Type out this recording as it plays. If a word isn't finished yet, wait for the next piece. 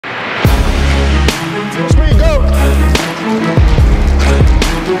Speed, go.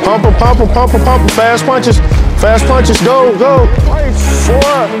 Pump 'em, pump 'em, pump 'em, pump 'em. Fast punches. Fast punches. Go, go.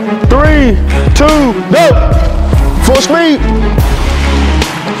 4, 3, 2, go. Full speed.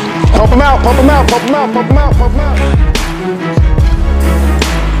 Pump 'em out, pump 'em out, pump 'em out, pump 'em out, pump 'em out.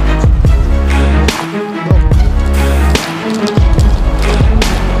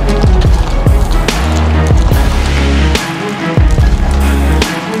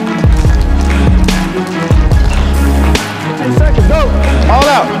 10 seconds, go. All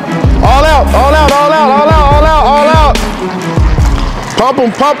out, all out, all out, all out, all out, all out, all out. Pump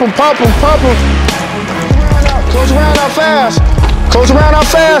 'em, pump 'em, pump 'em, pump 'em. Close around out fast. Close around out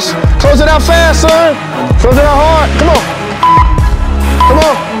fast. Close it out fast, son. Close it out hard. Come on. Come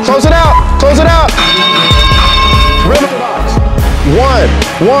on. Close it out. Close it out. Rhythm box. 1,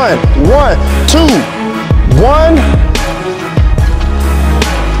 1, 1, 2, 1.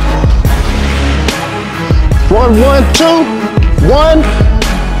 1, 1, 2, 1.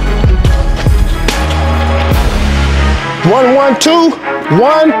 1, 1, 2,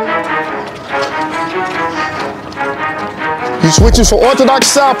 1. You switching for orthodox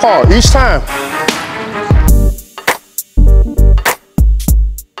southpaw each time.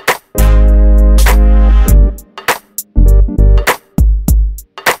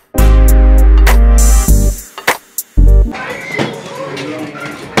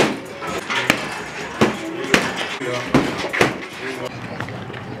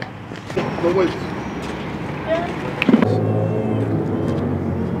 No weights.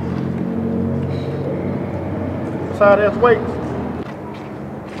 Side ass weights.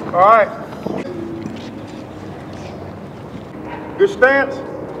 All right. Good stance.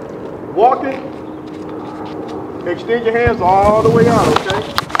 Walking. Extend your hands all the way out, okay?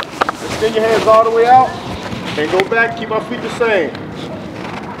 Extend your hands all the way out. And go back, keep our feet the same.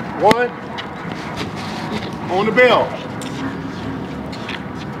 1. On the bell.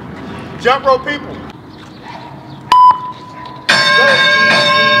 Jump rope, people. Go.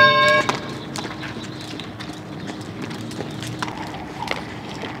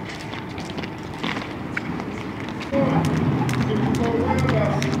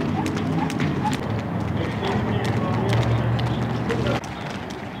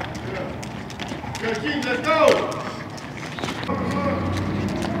 Let's go.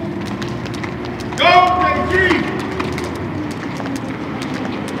 Go, JG.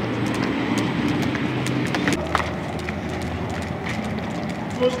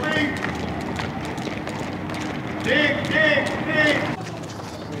 Full speed. Dig, dig, dig.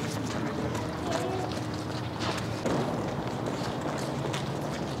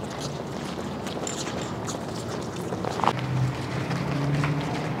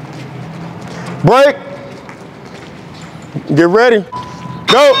 Break. Get ready.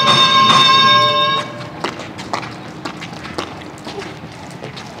 Go.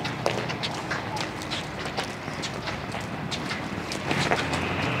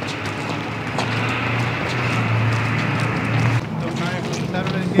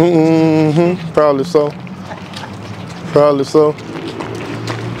 Probably so. Probably so.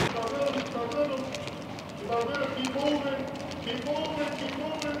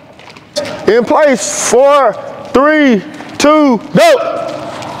 In place. 4, 3, 2, go.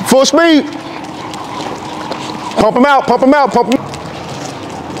 Full speed. Pump them out, pump them out, pump them out.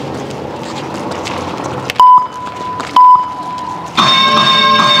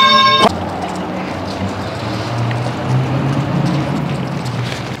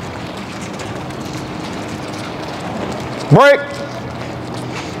 Break.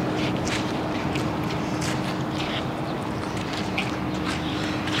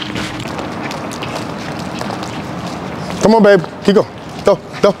 Come on, baby. Keep going. Go,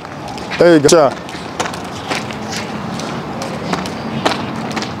 go. There you go. Good job.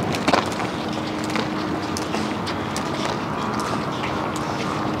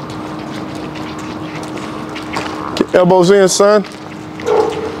 Get elbows in, son.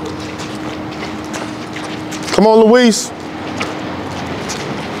 Come on, Luis.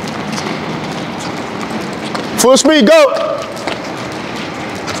 Full speed, go.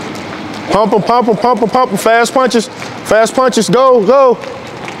 Pump them, pump them, pump them, pump them. Fast punches. Fast punches, go, go.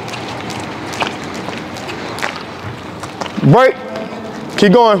 Break.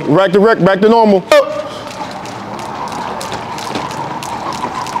 Keep going. Rack to wreck, back to normal. Go.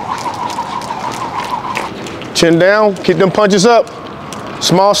 Chin down, keep them punches up.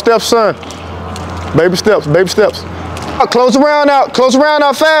 Small steps, son. Baby steps, baby steps. Close around out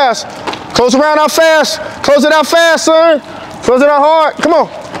fast. Close around out fast. Close it out fast, son. Close it out hard. Come on.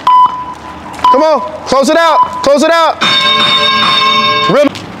 Come on. Close it out. Close it out. Rhythm.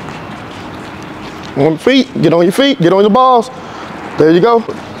 On the feet, get on your feet, get on your balls. There you go.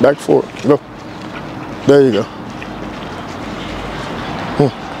 Back forward. Go. There you go.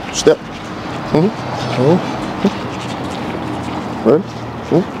 Step. Ready?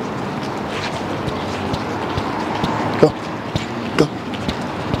 Go. Go.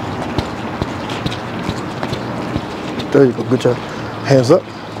 There you go. Good job. Hands up.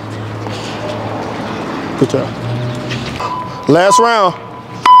 Good job. Last round.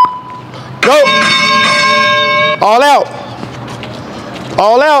 Go. All out.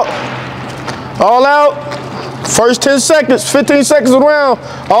 All out. All out. First 10 seconds, 15 seconds of the round.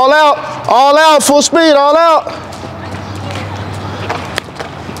 All out, full speed, all out.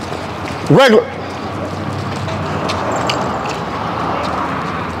 Regular.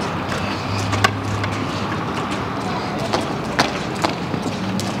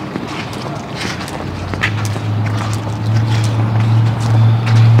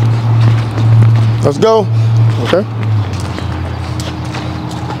 Let's go. Okay.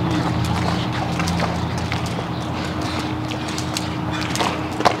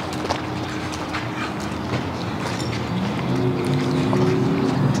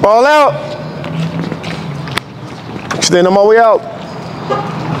 All out. Extend them all the way out.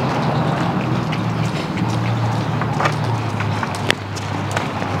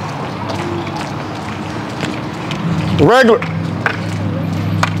 Regular.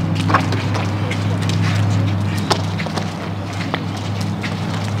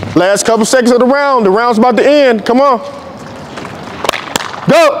 Last couple seconds of the round. The round's about to end. Come on.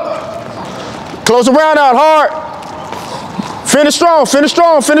 Go. Close the round out hard. Finish strong, finish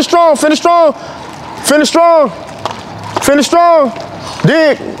strong, finish strong, finish strong, finish strong, finish strong.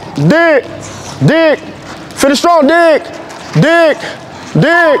 Dig, dig, dig. Finish strong, dig, dig,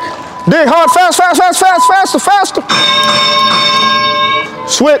 dig, dig. Hard, fast, fast, fast, fast, faster, faster.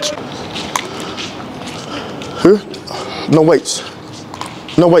 Switch. Here. No weights.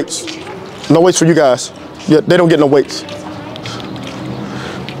 No weights. No weights for you guys. Yeah, they don't get no weights.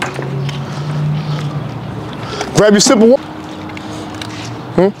 Grab your sip of water.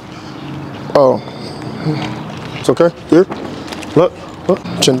 Oh, it's okay. Here, look,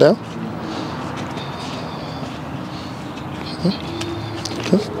 chin down.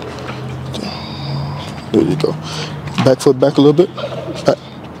 Okay. There you go. Back foot back a little bit. Back.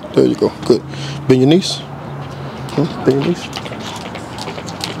 There you go. Good. Bend your knees. Bend your knees.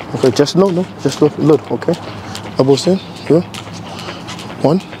 Okay, just no, just a little. Okay. Elbows in. Here.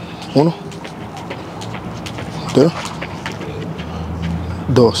 Uno. There.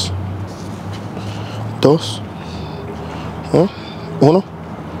 Dos. Uno.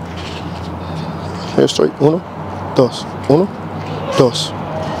 Hair straight. Uno, dos.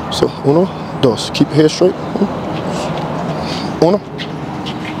 So, uno, dos. Keep hair straight. Uno,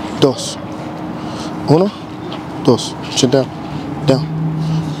 dos. Chin down.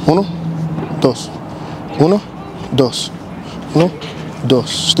 Uno, dos.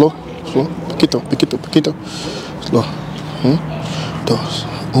 Slow. Poquito. Slow. Dos.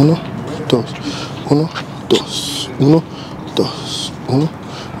 Uno,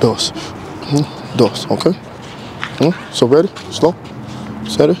 dos. Okay. So ready? Slow.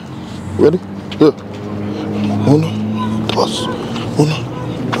 Steady. Ready? Good. Uno, dos.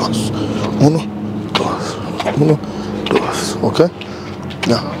 Okay.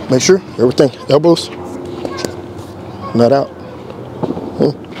 Now make sure everything elbows not out.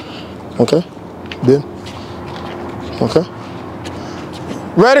 Okay. Bend. Okay.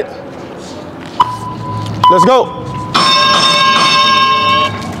 Ready? Let's go.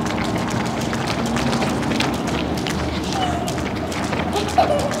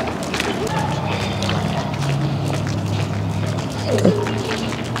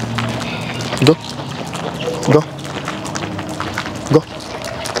 Okay.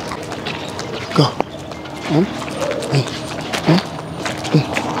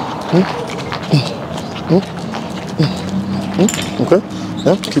 Go. Okay.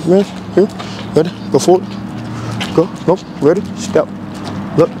 Now keep me here. Ready? Go forward. Go. Nope. Ready? Step.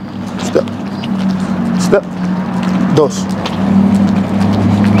 Look. Step. Dos.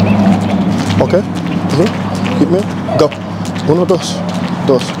 Okay. Keep me. Go. Uno, dos.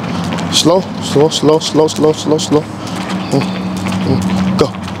 Slow. Go.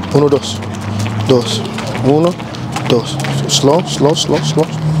 Uno, dos. Uno, dos. Slow.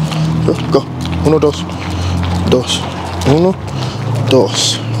 Go. Uno, dos. Uno,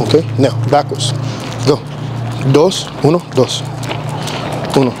 dos. Okay. Now backwards. Go. Dos. Uno, dos.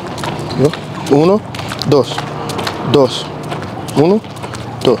 Uno. Uno, dos. Uno,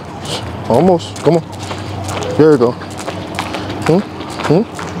 dos. Almost. Come on. There you go.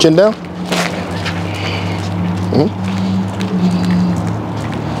 Chin down.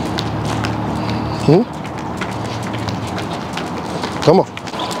 Come on.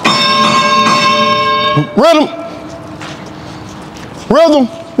 Rhythm. Rhythm.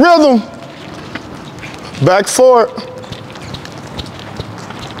 Rhythm. Back forward.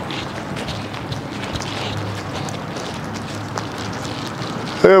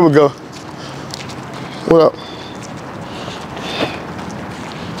 There we go. What up?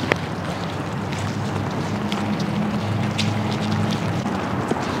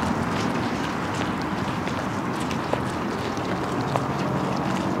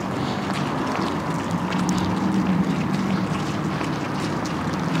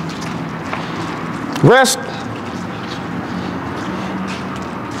 Rest.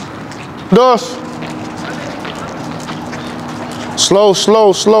 Dos. Slow,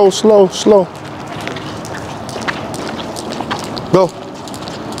 slow, slow, slow, slow. Go.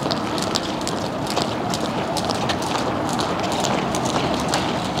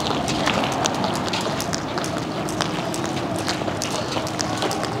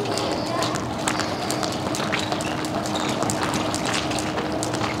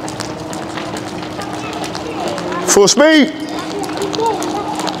 Full speed.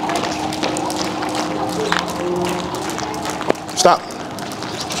 Stop.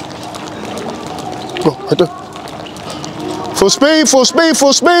 Go, right there. Full speed, full speed,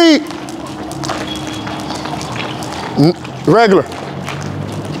 full speed. Regular.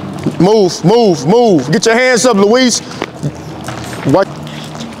 Move, move, move. Get your hands up, Luis. Right.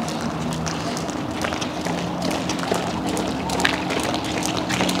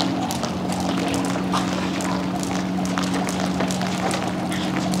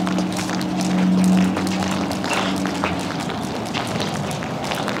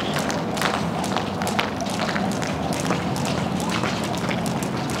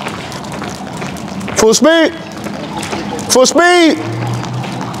 Full speed. Full speed.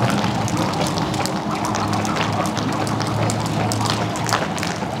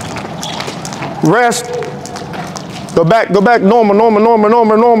 Rest. Go back, normal, normal, normal,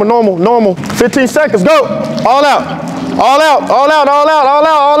 normal, normal, normal, normal. 15 seconds, go. All out. All out, all out, all out, all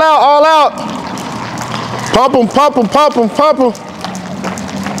out, all out, all out. Pump them, pump them, pump them, pump them.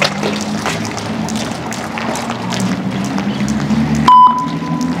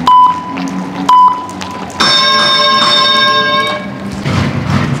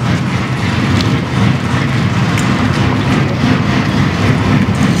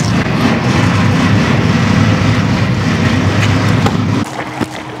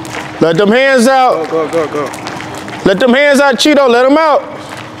 Let them hands out. Go, go, go, go. Let them hands out, Cheeto. Let them out.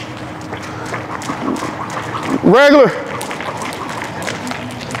 Regular.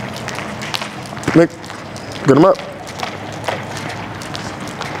 Get them up.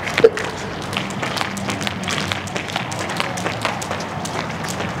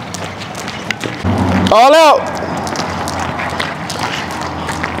 All out.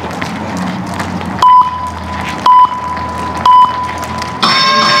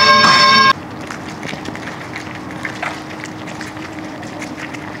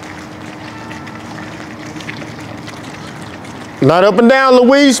 Not up and down,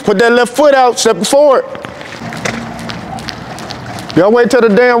 Luis. Put that left foot out, stepping forward. Y'all wait till the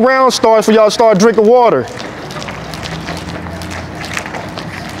damn round starts for y'all to start drinking water.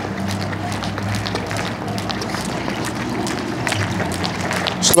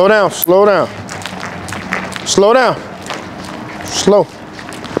 Slow down, slow down. Slow down. Slow.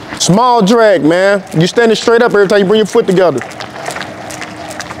 Small drag, man. You standing straight up every time you bring your foot together.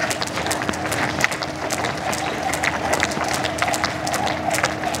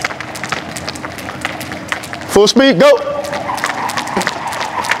 Full speed, go.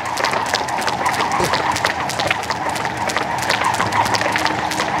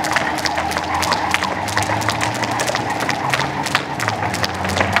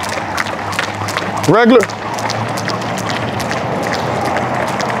 Regular.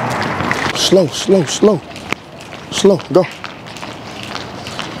 Slow, slow, slow. Slow, go.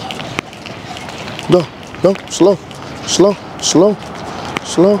 Go, go, slow, slow, slow,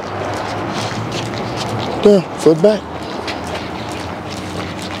 slow. Down, foot back.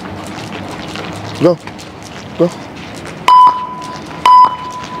 Go, go.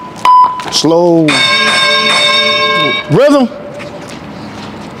 Slow. Rhythm.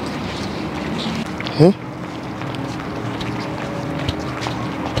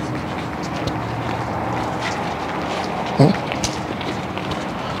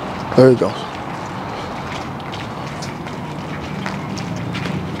 There you go.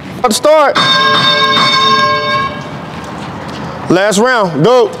 About to start. Last round,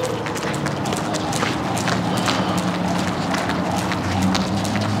 go.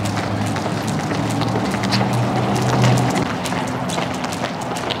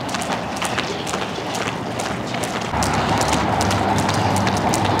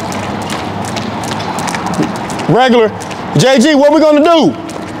 Regular. JG, what we gonna do?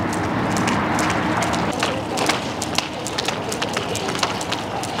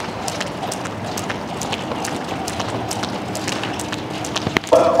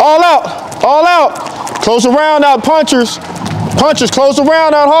 All out, all out. Close around out, punchers. Punchers, close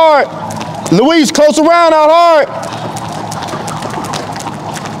around out hard. Luis, close around out hard.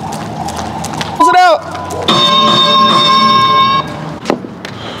 Close it out.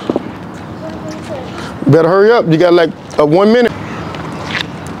 Better hurry up, you got like 1 minute.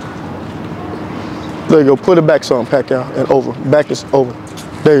 There you go, put it back some, pack out and over. Back is over.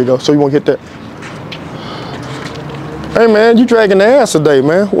 There you go, so you won't hit that. Hey man, you dragging the ass today,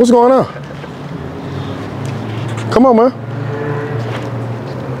 man. What's going on? Come on, man.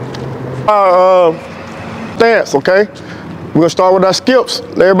 Stance, okay? We're gonna start with our skips.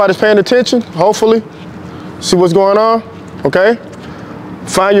 Everybody's paying attention, hopefully. See what's going on, okay?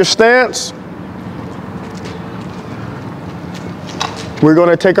 Find your stance. We're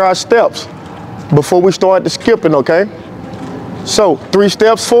gonna take our steps before we start the skipping, okay? So 3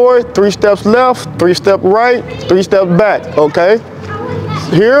 steps forward, 3 steps left, 3 steps right, 3 steps back, okay?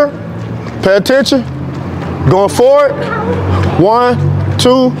 Here, pay attention. Going forward, 1,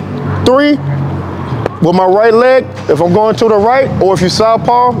 2, 3. With my right leg, if I'm going to the right, or if you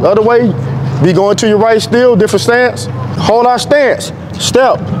southpaw, the other way, be going to your right still, different stance. Hold our stance.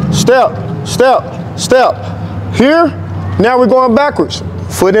 Step, step, step, step. Here, now we're going backwards.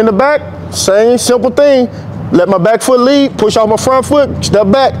 Foot in the back, same simple thing. Let my back foot lead, push off my front foot,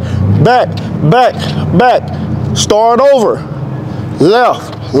 step back, back, back, back. Start over.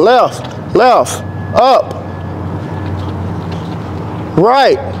 Left, left, left, up.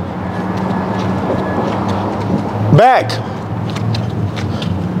 Right. Back.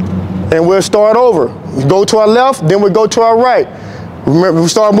 And we'll start over. Go to our left, then we'll go to our right. Remember, we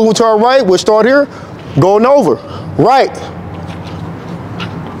start moving to our right, we'll start here, going over. Right.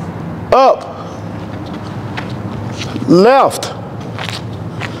 Up. Left.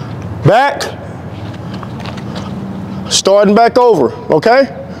 Back. Starting back over, okay?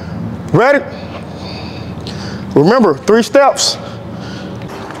 Ready? Remember, 3 steps.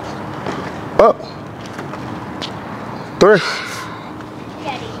 Up. 3.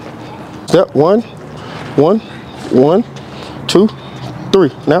 Step 1, 1, 1, 2,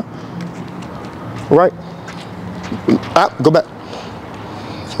 3. Now, right. Out, go back.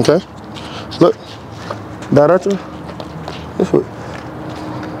 Okay. Look. Direction. This way.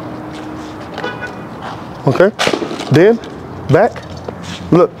 Okay. Then, back.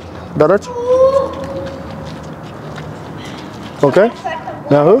 Look. Direction. Okay.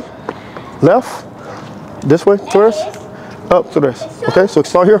 Now hook. Left. This way. To this. Up to this. Okay. So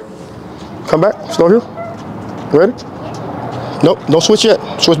start here. Come back. Start here. Ready? Nope. Don't switch yet.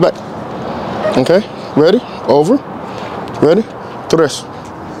 Switch back. Okay. Ready? Over. Ready? To this.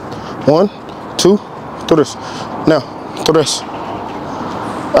 1, 2, to this. Now, to this.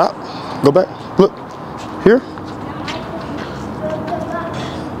 Out. Go back. Look. Here.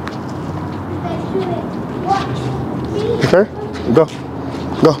 Okay. Go.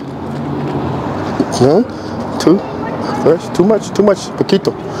 Go. 1, 2. There's too much. Too much.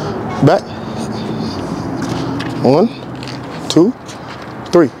 Poquito. Back. 1, 2,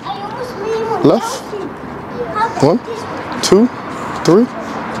 3. Left. 1, 2, 3.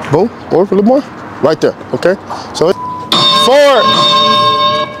 Boom. Or a little more. Right there. Okay. So forward.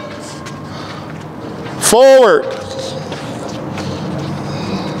 Forward.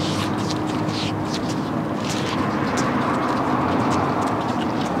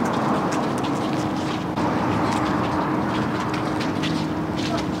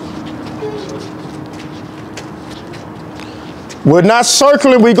 We're not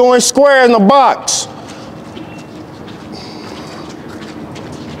circling, we're going square in the box.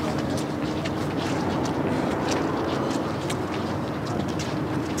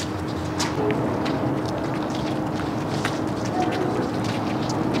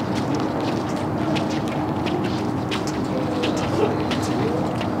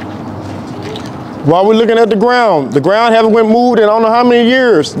 While we're looking at the ground haven't been moved in I don't know how many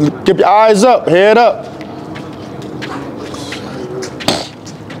years. Keep your eyes up, head up.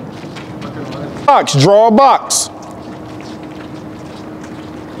 Box, draw a box.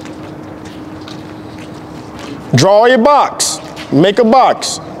 Draw your box, make a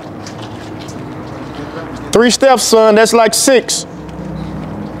box. 3 steps, son, that's like 6.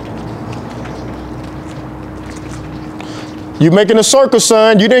 You making a circle,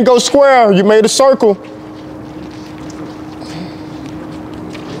 son. You didn't go square, you made a circle.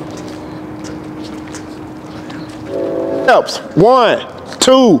 Steps, 1,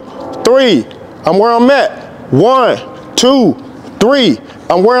 2, 3. I'm where I'm at. 1, 2, 3.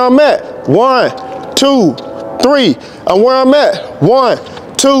 I'm where I'm at. 1, 2, 3. I'm where I'm at. 1,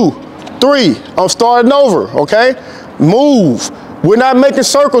 2, 3. I'm starting over, okay? Move. We're not making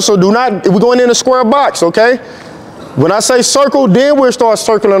circles, so we're going in a square box, okay? When I say circle, then we'll start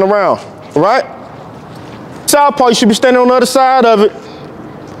circling around, all right? Southpaw, you should be standing on the other side of it.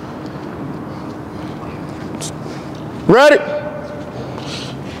 Ready?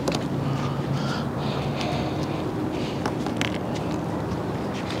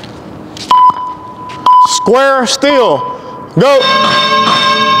 Square, still. Go.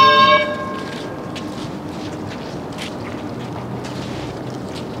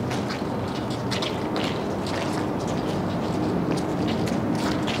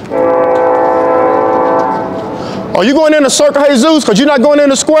 Oh, you going in a circle, Jesus, because you're not going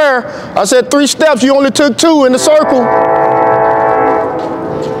in a square. I said 3 steps, you only took 2 in the circle.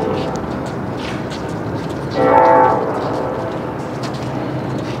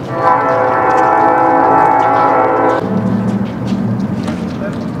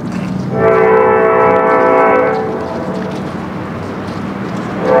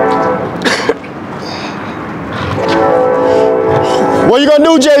 What you gonna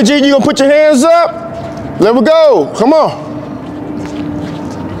do, JG? You gonna put your hands up? Let me go. Come on.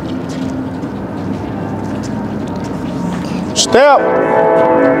 Step.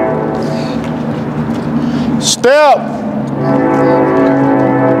 Step.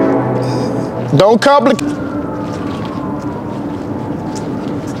 Don't complicate.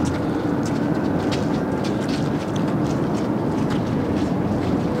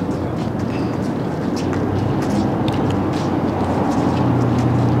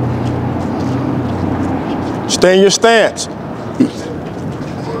 Stay in your stance.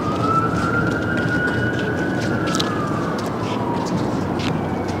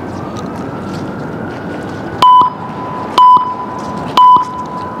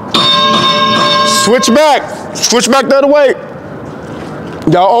 Switch back. Switch back the other way.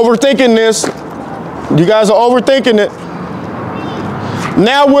 Y'all overthinking this. You guys are overthinking it.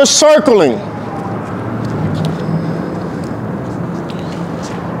 Now we're circling.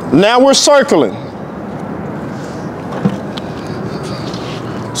 Now we're circling.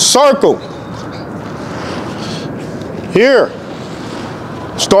 Circle. Here.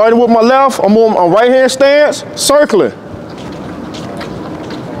 Starting with my left, I'm on right hand stance, circling.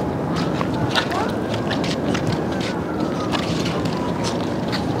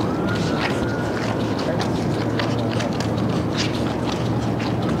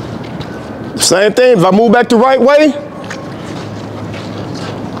 Same thing, if I move back the right way,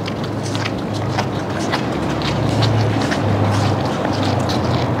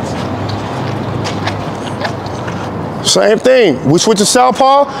 same thing. We switch to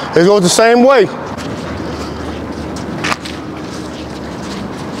southpaw, it goes the same way.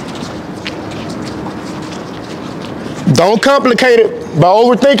 Don't complicate it by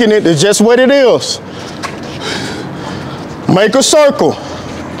overthinking it. It's just what it is. Make a circle.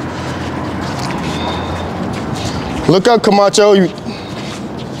 Look up, Camacho.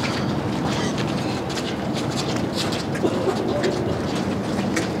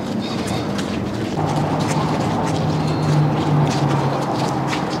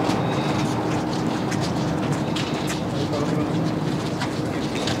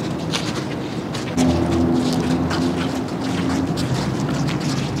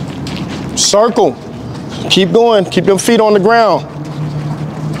 Circle. Keep going. Keep your feet on the ground.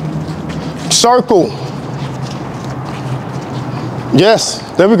 Circle. Yes.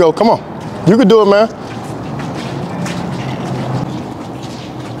 There we go. Come on. You can do it, man.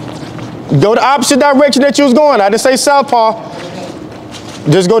 Go the opposite direction that you was going. I didn't say southpaw.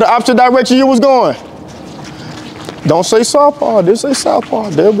 Just go the opposite direction you was going. Don't say southpaw. I didn't say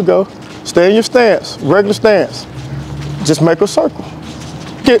southpaw. There we go. Stay in your stance. Regular stance. Just make a circle.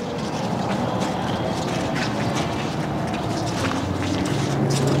 Get.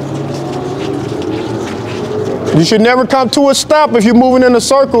 You should never come to a stop if you're moving in a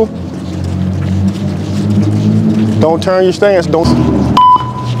circle. Don't turn your stance. Don't.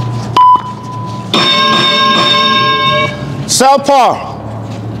 Southpaw.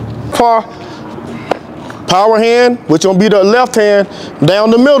 Power hand, which gonna be the left hand,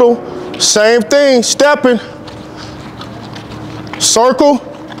 down the middle. Same thing, stepping. Circle.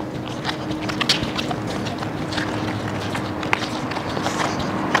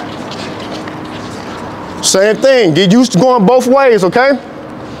 Same thing, get used to going both ways, okay?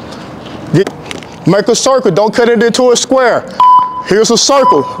 Make a circle, don't cut it into a square. Here's a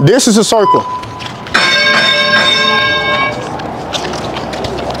circle, this is a circle.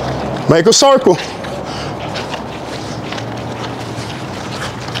 Make a circle.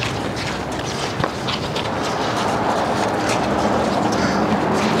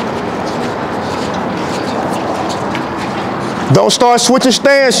 Don't start switching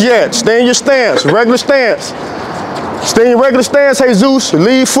stance yet. Stay in your stance, regular stance. Stay in your regular stance, Jesus.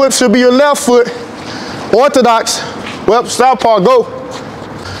 Lead foot should be your left foot. Orthodox. Well, southpaw, go.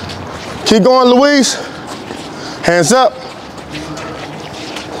 Keep going, Louise. Hands up.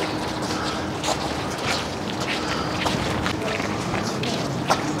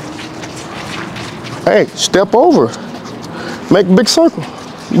 Hey, step over. Make a big circle.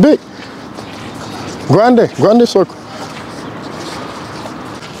 Big. Grande circle.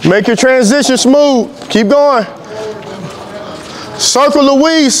 Make your transition smooth. Keep going. Circle,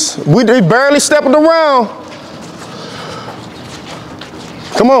 Louise. We barely stepping around.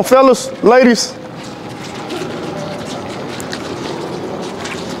 Come on, fellas, ladies.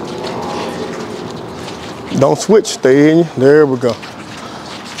 Don't switch, stay in. There we go.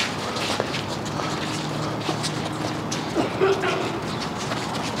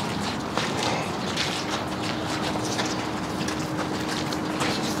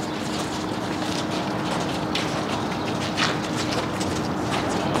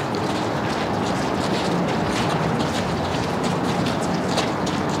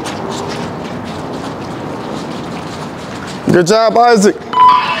 Good job, Isaac.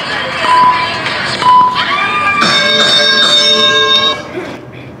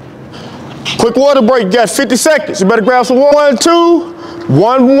 Quick water break, you got 50 seconds. You better grab some 1, 2,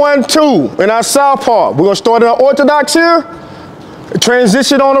 1, 1, 2 in our southpaw. We're gonna start in our orthodox here,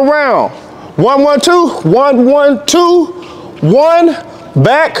 transition on around. 1, 1, 2, 1, 1, 2, 1,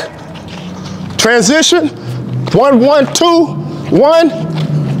 back, transition, 1, 1, 2, 1,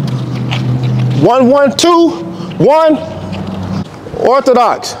 1, 1, 2, 1,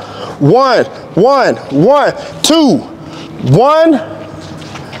 orthodox, 1, 1, 1, 2, 1,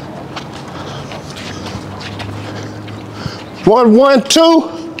 1, 1, 2,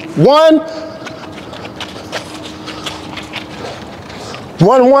 1,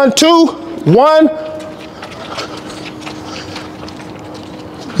 1, 1, 2, 1.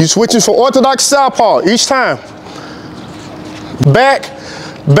 You're switching from orthodox southpaw each time. Back,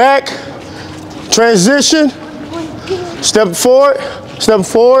 back, transition, step forward, step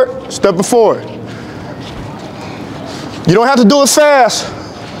forward, step forward. You don't have to do it fast.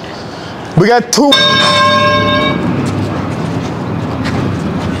 We got 2.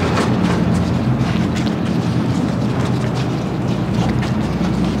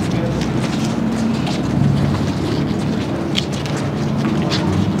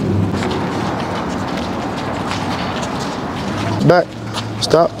 Back,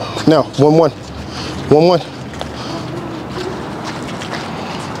 stop. Now, 1, 1, 1, 1.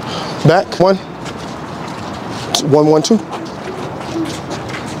 Back, 1, 1, 1, 2.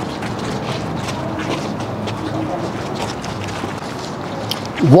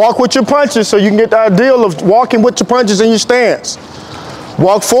 Walk with your punches so you can get the ideal of walking with your punches in your stance.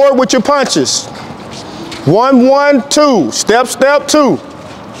 Walk forward with your punches. 1, 1, 2. Step, step, 2.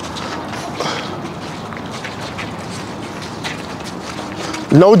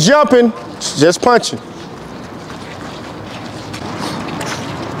 No jumping, just punching.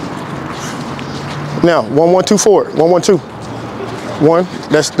 Now, 1, 1, 2 forward. 1, 1, 2. 1.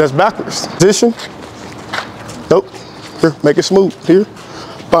 That's backwards. Position. Nope. Here, make it smooth. Here.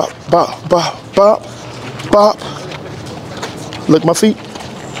 Bop, bop, bop, bop, bop. Lick my feet.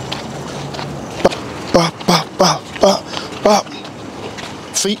 Bop, bop, bop, bop, bop, bop.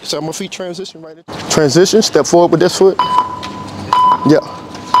 Feet. So my feet transition right in. Transition. Step forward with this foot. Yeah.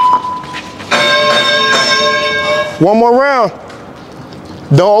 One more round.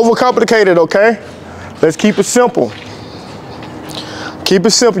 Don't overcomplicate it, okay? Let's keep it simple. Keep it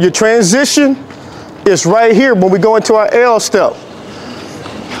simple. Your transition is right here when we go into our L step.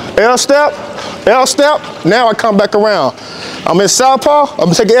 L step, L step. Now I come back around. I'm in southpaw. I'm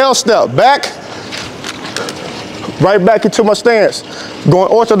gonna take an L step. Back, right back into my stance.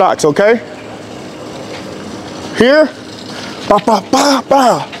 Going orthodox, okay? Here, ba, ba, ba,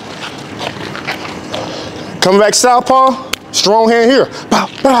 ba. Come back southpaw, strong hand here. Ba,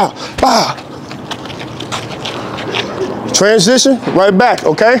 ba, ba. Transition, right back,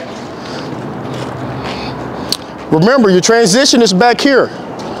 okay? Remember, your transition is back here.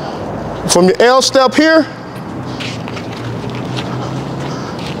 From your L step here,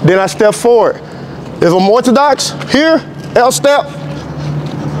 then I step forward. If I'm orthodox, here, L step.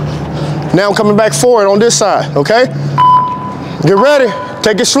 Now I'm coming back forward on this side, okay? Get ready,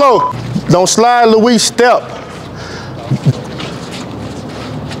 take it slow. Don't slide, Louise, step.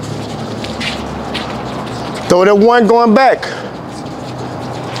 Throw that 1 going back.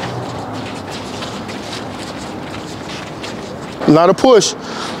 Not a push.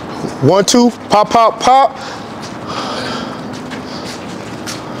 1, 2, pop, pop, pop.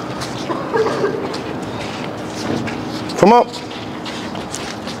 Come up.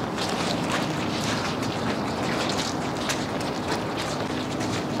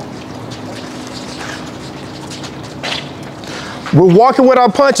 We're walking with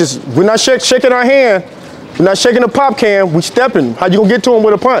our punches. We're not shaking our hand. We're not shaking the pop can. We're stepping. How you gonna get to him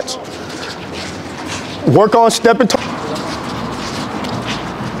with a punch? Work on stepping.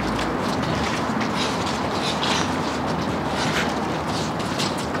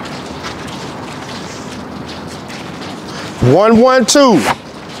 One, 1, 2.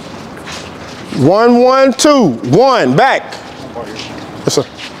 1, 1, 2. 1, back. Yes, sir.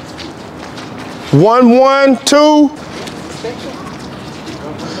 1, 1, 2.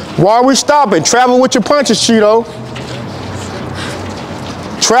 Why are we stopping? Travel with your punches, Cheeto.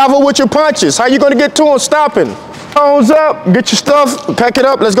 Travel with your punches. How you gonna get to him stopping? Arms up, get your stuff, pack it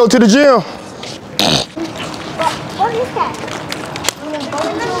up, let's go to the gym. What is that?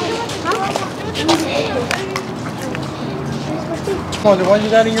 Oh, the one you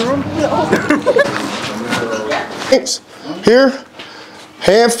got in your room? Feints. Here,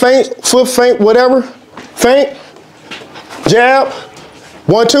 hand feint, foot feint, whatever. Feint, jab,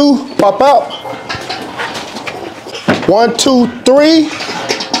 1, 2, pop up. 1, 2, 3.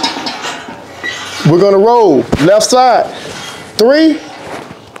 We're gonna roll, left side. 3,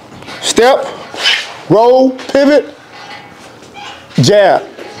 step, roll, pivot, jab.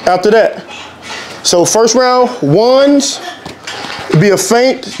 After that. So first round, ones, be a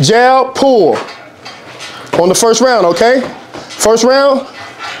feint, jab, pull. On the first round, okay? First round,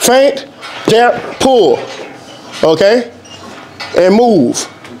 feint, jab, pull. Okay? And move.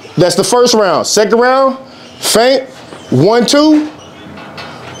 That's the first round. Second round, feint, 1, 2,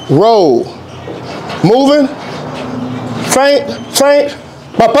 roll. Moving, feint,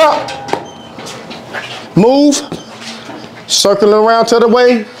 pop up. Move, circling around to the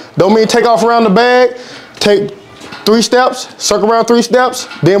way. Don't mean take off around the bag. Take 3 steps, circle around 3 steps,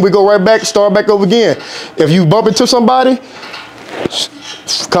 then we go right back, start back over again. If you bump into somebody,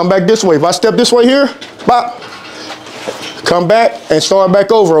 come back this way. If I step this way here, bop, come back and start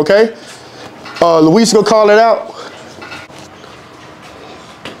back over, okay? Luis gonna call it out.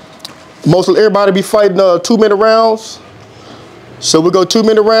 Most of everybody be fighting 2-minute rounds. So we go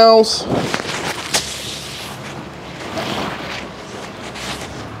 2-minute rounds.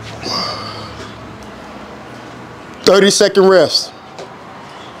 "30-second rest."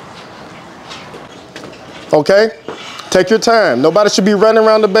 Okay? Take your time. Nobody should be running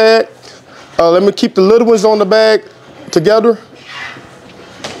around the bag. Let me keep the little ones on the bag together.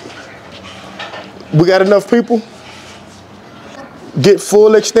 We got enough people? Get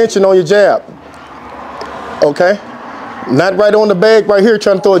full extension on your jab. Okay? Not right on the bag right here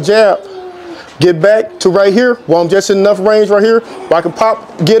trying to throw a jab. Get back to right here while I'm just in enough range right here where I can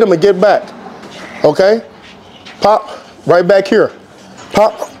pop, get him and get back. Okay? Pop, right back here.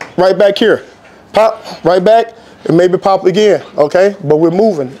 Pop, right back here. Pop, right back, and maybe pop again, okay? But we're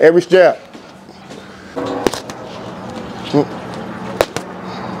moving every jab.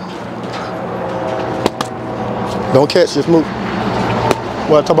 Don't catch, just move.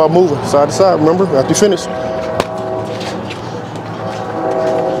 Well, I talk about moving side to side, remember, after you finish.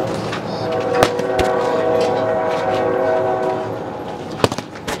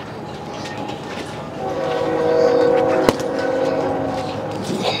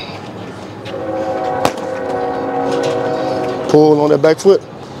 Pull on that back foot.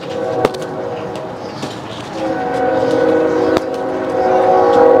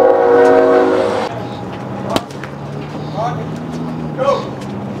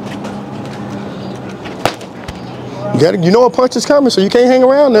 You know a punch is coming, so you can't hang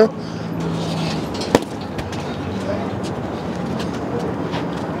around there.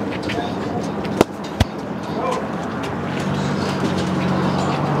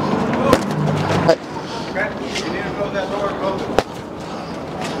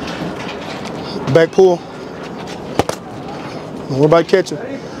 Back pull. What about catching?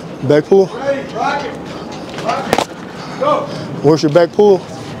 Back pull. Where's your back pull?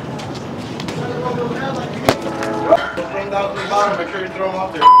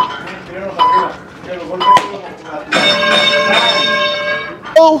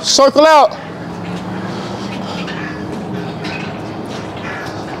 Oh, circle out.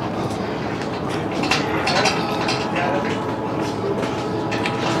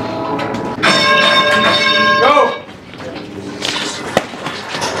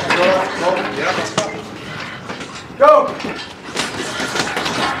 Go!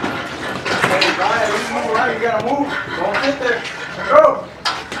 Hey, Brian, you move around, you gotta move. Don't sit there. Go!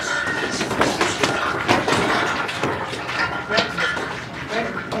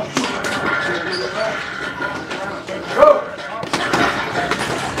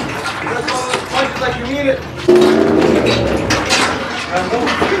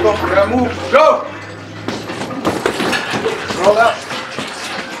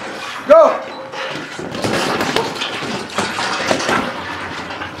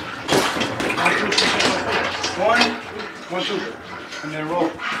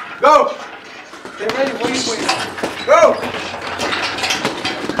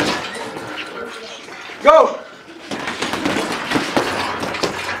 Go!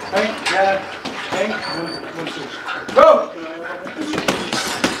 Hang, jab, hang, 1, 2. Go!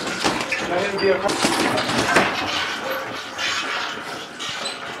 Now hit the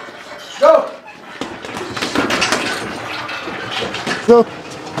go! Go. Go!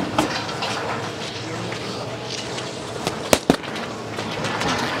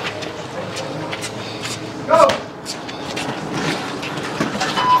 Go!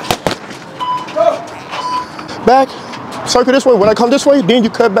 Back. Circle this way. When I come this way, then you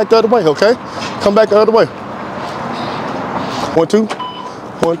cut back the other way, okay? Come back the other way. 1, 2.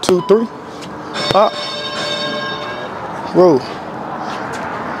 1, 2, 3. Up. Roll.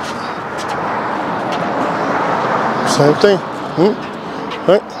 Same thing.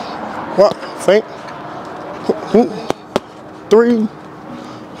 Right. What? Feint. 3.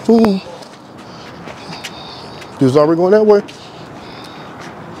 You was already going that way.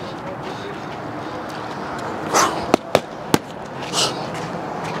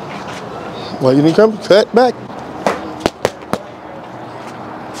 Well, you need to come cut back.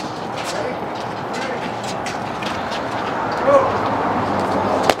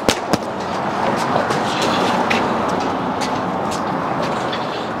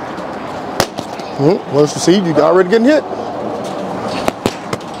 Well, see, you already getting hit.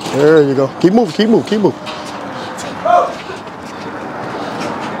 There you go. Keep moving, keep moving, keep moving.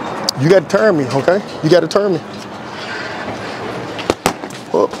 You got to turn me, okay? You got to turn me.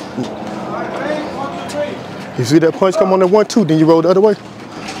 Up. You see that punch come on that 1, 2, then you roll the other way.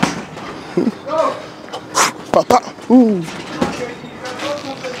 Pop, pop. Ooh.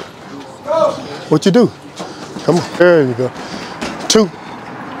 What you do? Come on. There you go. 2.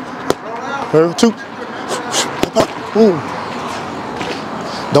 There, 2. Pop, pop. Ooh.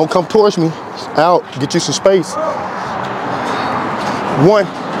 Don't come towards me. Out. Get you some space. 1.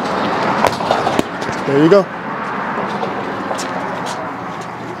 There you go.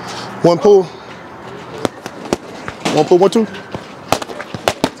 1 pull. 1 pull, 1, 2.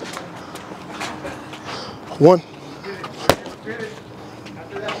 1.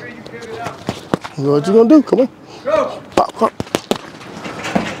 What you gonna do? Come on. Pop, pop.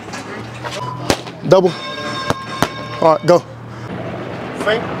 Double. All right, go.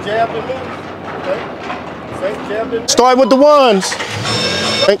 Feint, jab, and move. Okay. Feint, jab, and move. Start with the 1s.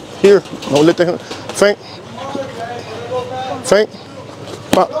 Feint, here. Don't let that. Feint. Feint.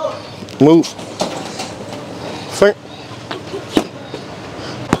 Pop. Move. Feint.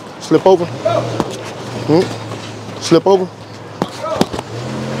 Slip over. Slip over.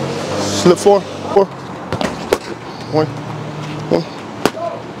 Slip 4. 4. 1. 1.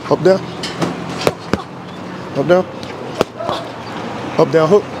 Up, down. Up, down. Up, down,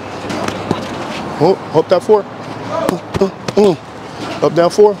 hook. Up, that 4. Up, down,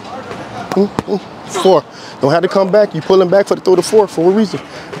 4. 4. Don't have to come back. You pulling back for to throw the 4 for a reason.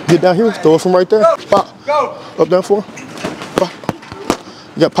 Get down here, throw it from right there. Pop. Up, down, 4. Pop.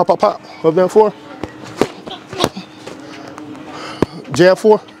 You got pop, pop, pop. Up, down, 4. Jab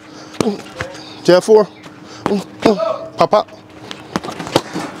 4. Jab 4. Pop, pop.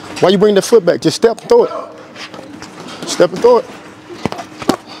 Why you bring the foot back? Just step and throw it. Step and throw it.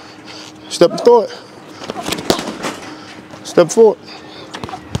 Step and throw it. Step forward.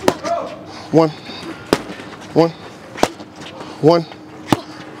 1. 1. 1. Well,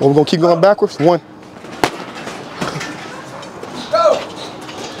 we're gonna keep going backwards. 1.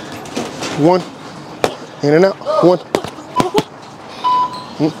 1. In and out. 1.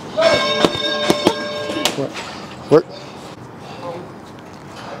 Work.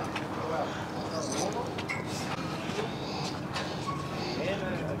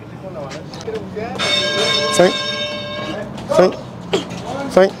 Feint. Feint.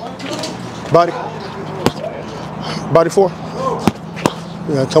 Feint. Body. Body 4.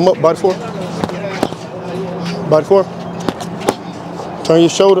 Yeah, come up. Body 4. Body 4. Turn your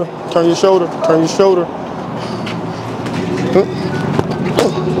shoulder. Turn your shoulder. Turn your shoulder.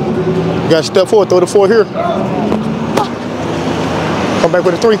 You gotta step forward. Throw the 4 here. Come back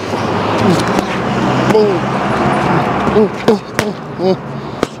with a 3. Boom.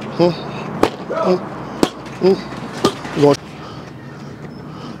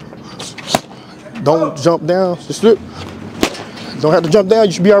 Don't jump down. Just slip. Don't have to jump down.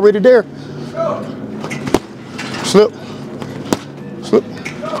 You should be already there. Slip. Slip.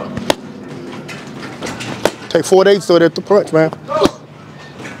 Take 4/8 so that the punch, man.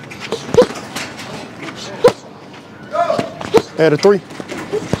 Add a 3.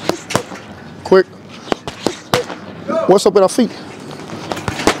 Quick. What's up with our feet?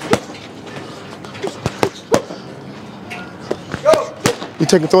 You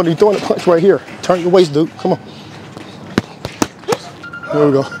throwing a punch right here. Turn your waist, dude. Come on. There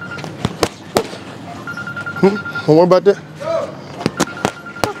we go. Don't worry about that.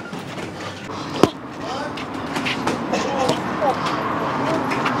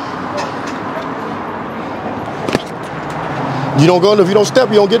 You don't go, if you don't step,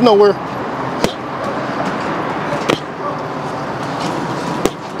 you don't get nowhere.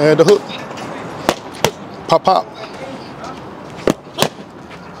 And the hook. Pop, pop.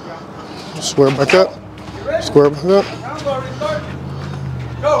 Square back up. Square back up.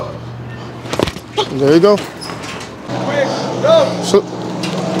 There you go. Slip.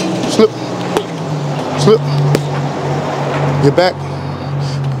 Slip. Slip. Get back.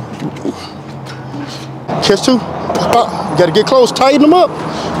 Catch two. Pop. You gotta get close. Tighten them up.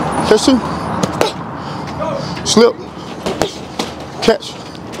 Catch two. Slip. Catch.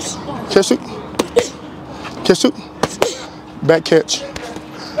 Catch two. Catch two. Back catch.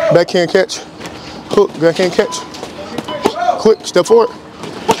 Backhand catch. Hook. Backhand catch. Quick. Step forward.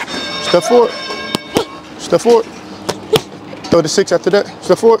 Step forward. Step forward. Throw the 6 after that.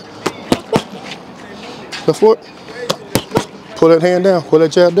 Step forward. Step forward. Pull that hand down. Pull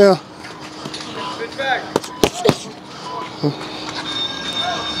that jab down.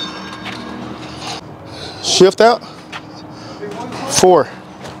 Shift out. 4.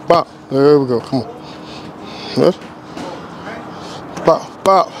 Bop. There we go. Come on. Yes. Bop.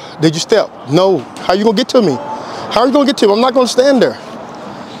 Bop. Did you step? No. How you gonna get to me? How are you gonna get to me? I'm not gonna stand there.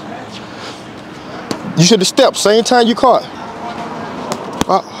 You should have stepped. Same time you caught.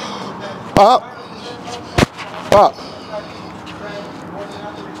 Bop. Bop. Bop.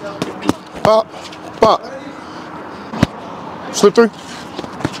 Bop. Bop. Slip 3.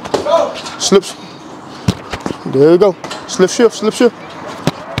 Slips. There you go. Slip shift, slip shift.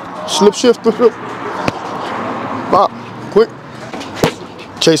 Slip shift, slip shift. Bop. Quick.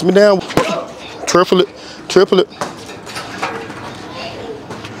 Chase me down. Triple it. Triple it.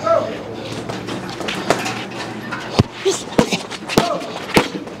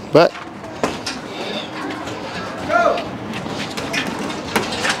 Back.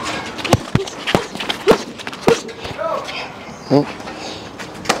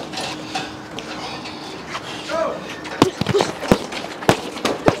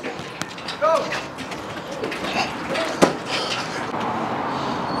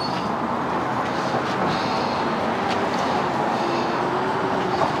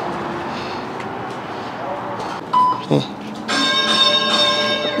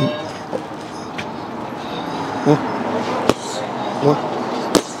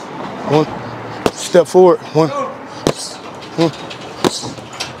 One. Step forward. One.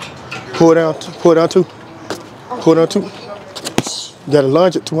 Pull down. Pull down 2. Pull down 2. You gotta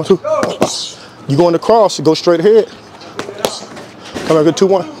lunge it. 2, 1, 2. You going to cross? You go straight ahead. Come back. Good. 2,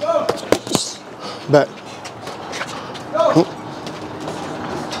 1. Back.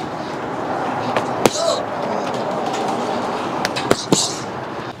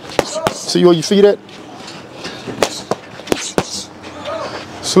 See where your feet at?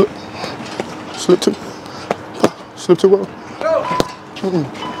 Slip. Slip 2. Slip 2 roll.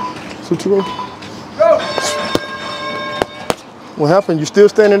 Slip 2 roll. What happened? You still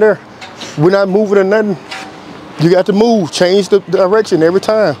standing there. We're not moving or nothing. You got to move. Change the direction every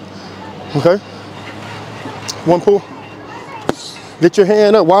time. Okay? 1 pull. Get your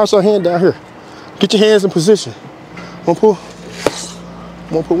hand up. Why is our hand down here? Get your hands in position. 1 pull.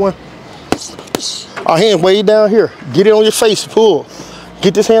 1 pull 1. Our hand way down here. Get it on your face. Pull.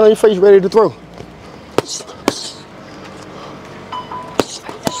 Get this hand on your face, ready to throw.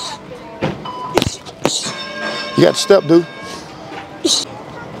 You got to step, dude.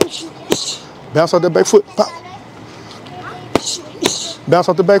 Bounce out that back foot. Pop. Bounce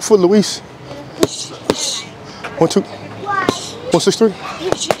out the back foot, Luis. 1, 2. 163.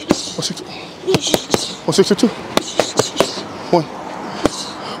 163. 162. 1.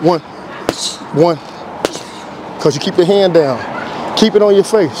 1. Because you keep your hand down. Keep it on your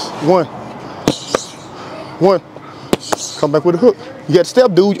face. 1. 1. Come back with a hook. You got to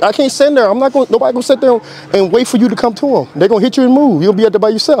step, dude. I can't stand there. I'm not going. Nobody gonna sit there and wait for you to come to them. They're gonna hit you and move. You'll be out there by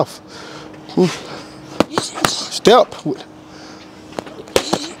yourself. Step.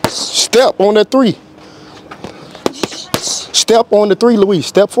 Step on that 3. Step on the 3, Luis.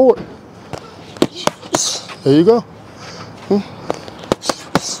 Step forward. There you go.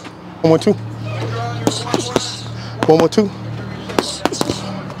 1, 2. 1, 2.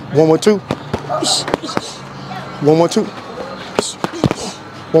 1, 2. 1, 2.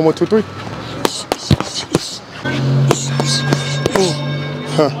 1, 2, 3.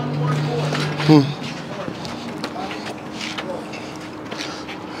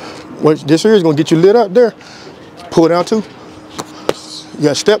 This here is gonna get you lit up there. Pull down too. You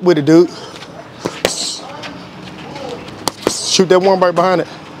gotta step with it, dude. Shoot that one right behind it.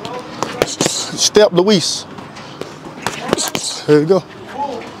 Step, Luis. There you go.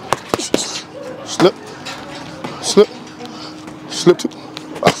 Slip. Slip. Slip two.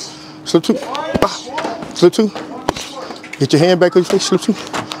 Slip two. Slip two. Get your hand back on your face. Slip two.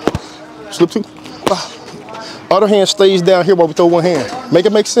 Slip two. Other hand stays down here while we throw one hand. Make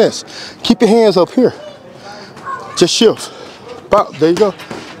it make sense. Keep your hands up here. Just shift. Pop. There you go.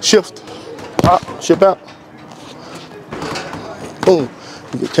 Shift. Pop. Shift out. Boom.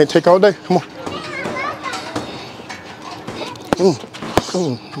 You can't take all day. Come on.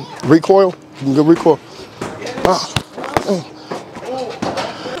 Recoil. You can go recoil.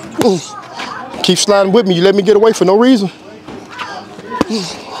 Keep sliding with me. You let me get away for no reason.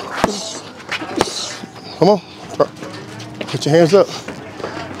 Come on. Put your hands up.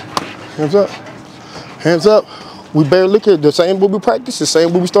 Hands up. Hands up. We barely look at the same way we practice, the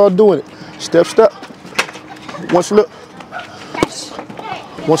same way we started doing it. Step, step. One slip.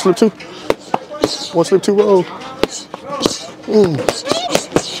 One slip two. One slip two roll.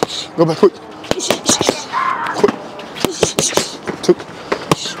 Go back quick. Quick.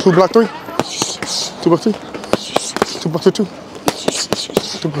 Two block three. Two block three. Two block two.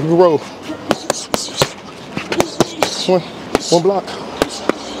 Two block roll. One block.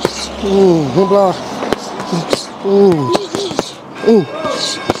 One block.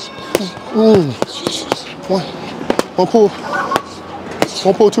 One pull.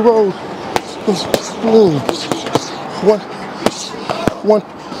 One pull, two roll.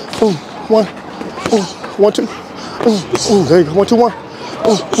 One, two. There you go. 1, 2, 1.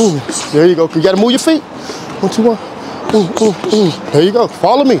 There you go. You gotta move your feet. 1, 2, 1. There you go.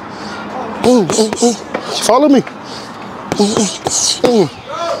 Follow me. Follow me.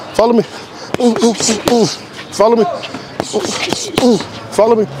 Follow me. Follow me.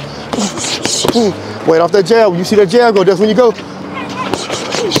 Follow me. Wait off that jab. You see that jab go, that's when you go.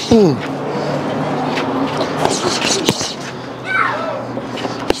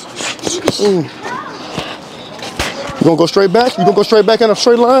 You gonna go straight back? You gonna go straight back in a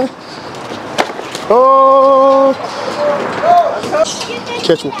straight line? Oh!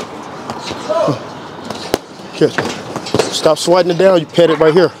 Catch one. Catch one. Stop swatting it down. You pat it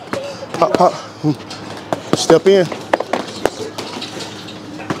right here. Pop, pop. Step in.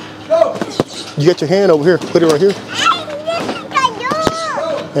 You get your hand over here. Put it right here.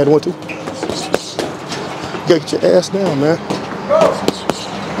 Add 1, 2. You gotta get your ass down, man.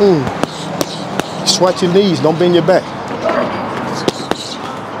 Swat your knees. Don't bend your back.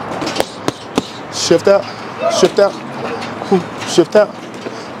 Shift out. Shift out. Shift out.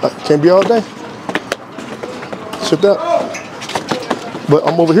 Can't be all day. Shift out. But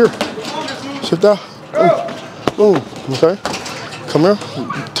I'm over here. Shift out. Okay. Come here.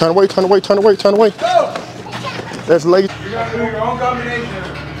 Turn away, turn away, turn away, turn away. That's late. You gotta do your own combination.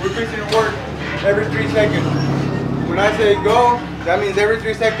 We're fixing to work every 3 seconds. When I say go, that means every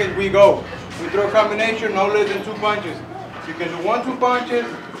 3 seconds we go. We throw a combination, no less than 2 punches. You can do 1, 2 punches,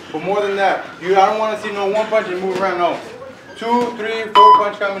 but more than that. I don't want to see no 1 punch and move around, no. 2, 3, 4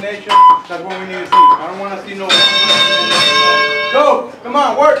 punch combination, that's what we need to see. I don't want to see no 1 punch. Go, come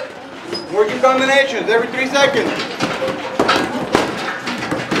on, work. Work your combinations every 3 seconds.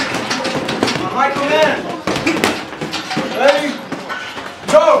 On my command. Ready?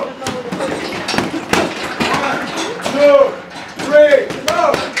 Go! 1, 2, 3,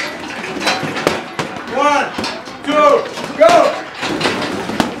 go! 1, 2, go!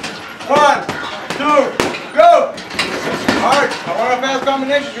 1, 2, go! Alright, I want a fast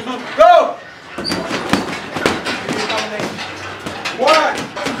combination. You do go! 1,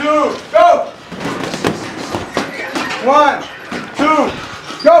 2, go! 1, 2,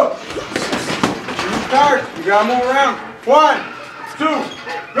 go! You start. You gotta move around. 1, 2,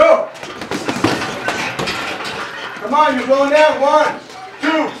 go! Come on, you're going down. 1,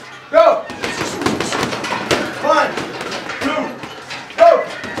 2, go! 1, 2, go!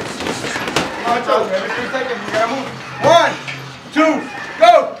 Come on, Charles. Every 3 seconds, you gotta move. 1, 2,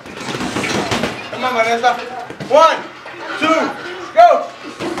 go! Come on, Vanessa. 1, 2, go!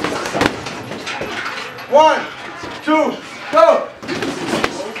 1, 2, go!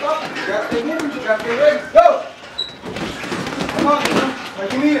 Don't stop. You gotta stay moving. You gotta stay ready. Go! Come on,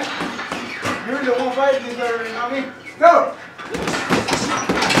 like you mean it. You're the one fighting this already, not me. Go!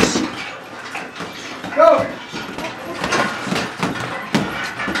 Go!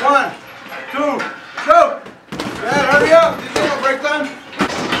 1, 2, go! Yeah, hurry up. This ain't no break time.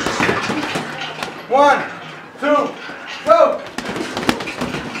 1, 2, go!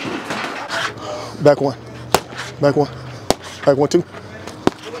 Back one. Back one. Back 1, 2.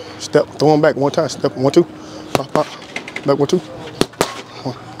 Step. Throw them back 1 time. Step. 1, 2. Pop, pop. Back 1, 2.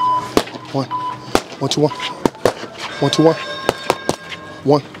 1. 1. 1, 2, 1. 1, 2, 1.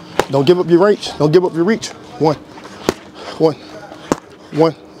 1. Don't give up your reach. Don't give up your reach. 1. 1. 1.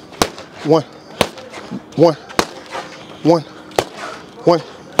 1. 1. 1. 1.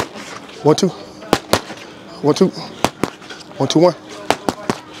 1, 2. 1, 2. 1, 2, 1.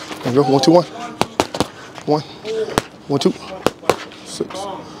 There you go. 1, 2, 1. 1. 1, 2. 6.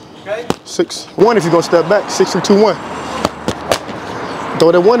 6. 1 if you're gonna step back. 6, 3, 2, 1.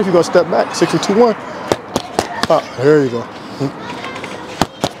 Throw that 1 if you're gonna step back. 6, 3, 2, 1. Ah, there you go.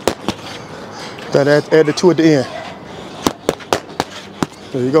 That add the 2 at the end.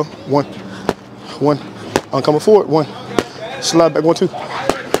 There you go. 1. 1. I'm coming forward. 1. Slide back 1, 2.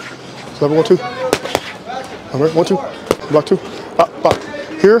 Slide back 1, 2. All right. 1, 2. Block 2. Pop, pop.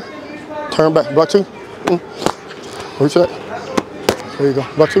 Here. Turn back. Block 2. Reach that. There you go.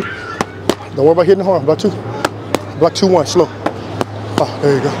 Block 2. Don't worry about hitting the hard. Block 2. Block 2, 1. Slow. Ah,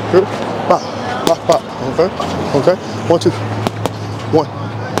 there you go. Here. Pop. Pop, pop. Okay. Okay. 1, 2. 1.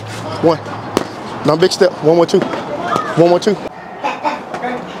 1. Now big step. 1, 1, 2. 1, 1, 2.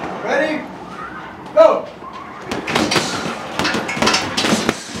 Okay. Ready? Go.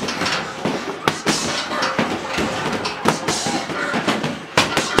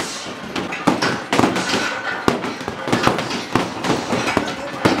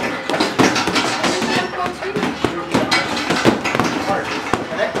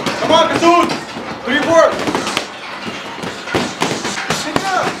 Come on, Kazoon! 3, 4. Sit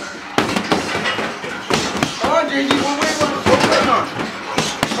down. Come on, JG. One way, one on.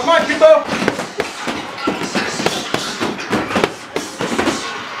 Come on, Kimbo.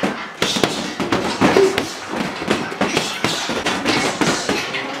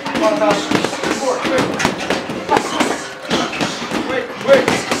 Come on, Tom. 3, 4. Quick. Wait.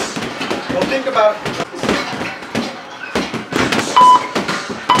 Don't think about it.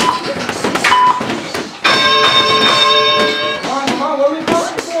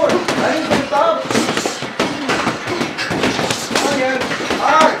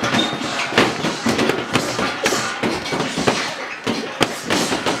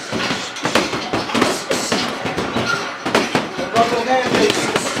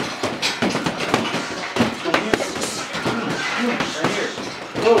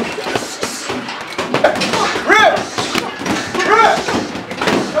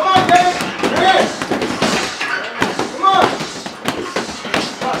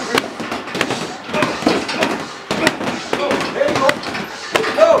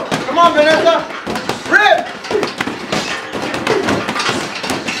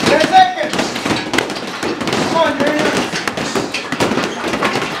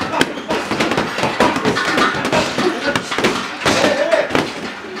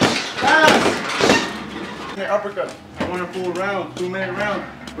 Uppercut. I want a full round, 2-minute round.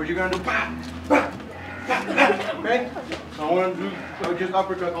 What you're gonna do? Okay? So I want to do just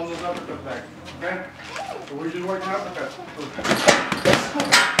uppercut on those uppercut back. Okay? So we're just working uppercut.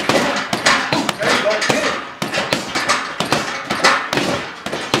 Okay, go hit it.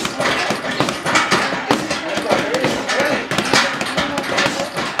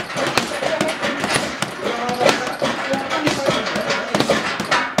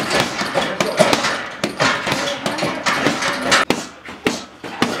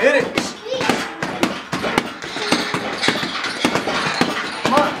 Hit it.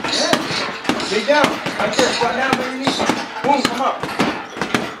 Come on. Yeah. Dig down. Right there. Squat down where you need. Boom. Come up.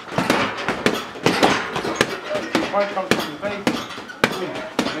 Punch comes from the face. Boom.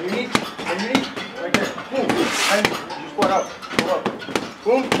 Where you need. Where you need. Right there. Boom. And you squat up. Go up.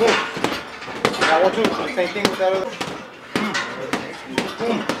 Boom. Boom. Now 1, 2. So the same thing with that other. Boom.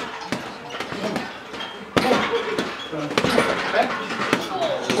 Boom. Okay.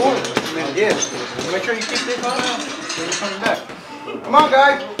 Yes. Make sure you keep this on now. Then you're coming back. Come on,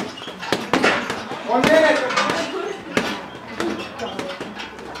 guys. 1 minute.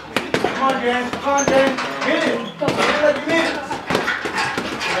 Come on, James. Come on, James. Hit it. Hit it like you mean it.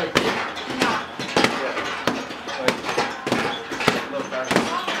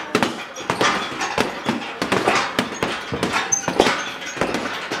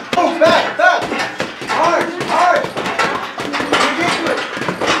 Oh, back, back. Hard, hard.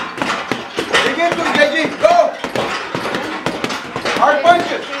 Go! Hard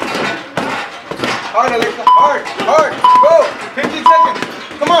punches! Hard, Alexa. Hard, hard. Go! 15 seconds.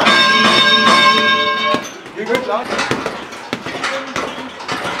 Come on! You're good, John.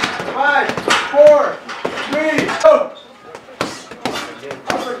 5, 4, 3, go!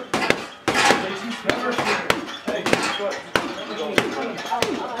 Come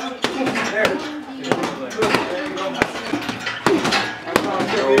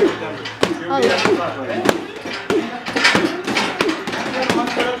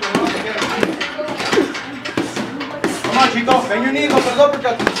on, Chico. Bend your knees up and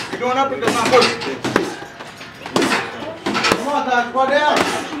uppercut. You're doing uppercuts, not push. Come on, Todd. Squat down.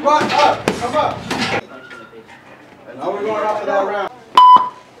 Squat up. Come up. And now we're going off of that round.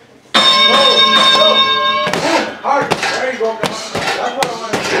 Go. Hard. There you go. That's what I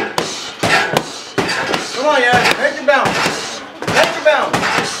want to do. Come on, yeah. Make your bounce. Make your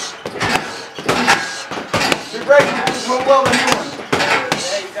bounce. You're breaking. Just move well the new one.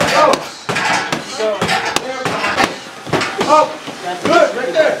 Go. Up. That's good.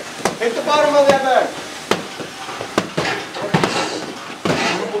 Right there. Hit the bottom of that bag.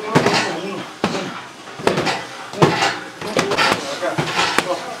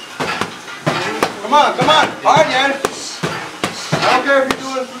 Come on, come on. Hard, Yan. I don't care if you're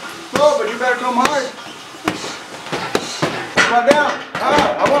doing slow, but you better come hard. Come down. I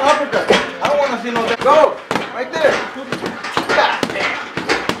want uppercut. I don't want to see no... Go. Right there. God damn.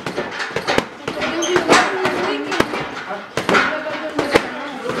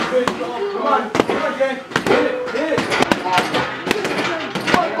 Come on, Jay. Hit it, hit it.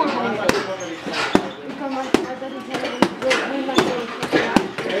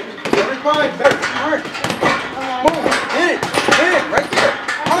 Every fine, better, hard. Move, hit it, right there.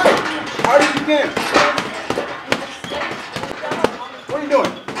 Hard, hard as you can. What are you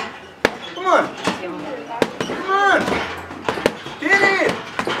doing? Come on. Come on. Hit it.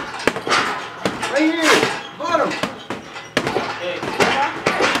 Right here, bottom.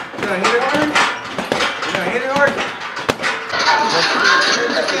 You're gonna hit it hard? You're gonna hit it hard?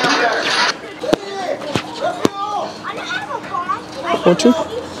 One, two.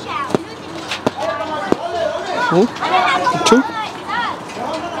 Two.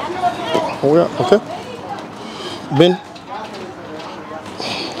 Oh yeah, okay. Bend.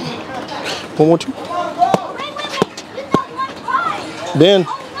 One more, two. Bend.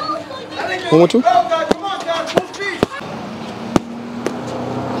 One more, two.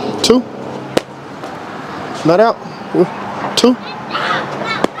 Two. Not out. Two.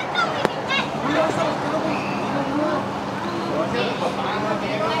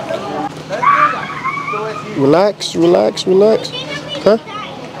 Relax, relax, relax. Okay.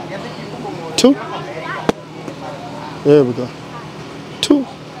 Two. There we go. Two.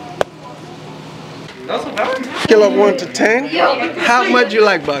 Scale of 1 to 10. How much you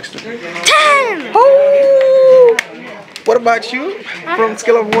like boxing? 10. Oh. What about you? From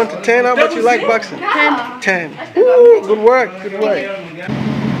scale of 1 to 10, how much you like boxing? 10. 10. Ooh, good work, good work.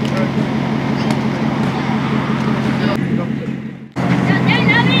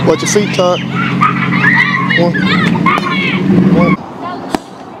 Watch your feet, Todd. One.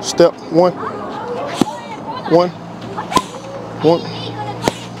 Step. One.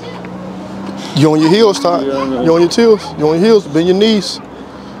 You on your heels, Todd. You on your heels. You on your heels. Bend your knees.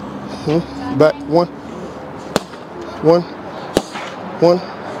 Back. One.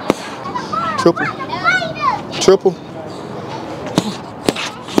 Triple.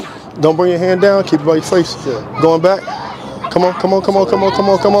 Don't bring your hand down. Keep it by your face. Going back. Come on. Don't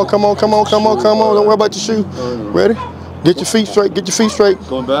worry about your shoe. Ready? Get your feet straight.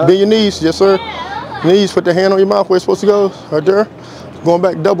 Going back. Bend your knees. Yes, sir. Knees. Put the hand on your mouth where it's supposed to go. Right there. Going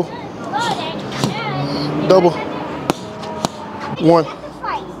back. Double. One.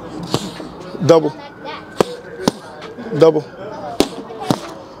 Double.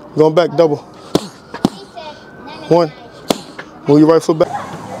 Going back. Double. One. Move your right foot back.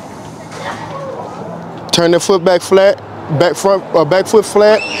 Turn that foot back flat. Back foot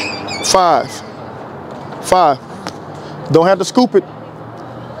flat. 5. Don't have to scoop it.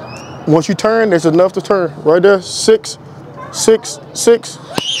 Once you turn, there's enough to turn. Right there. 6.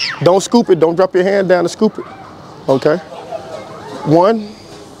 Don't scoop it. Don't drop your hand down to scoop it. Okay. 1.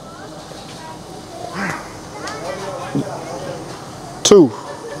 2.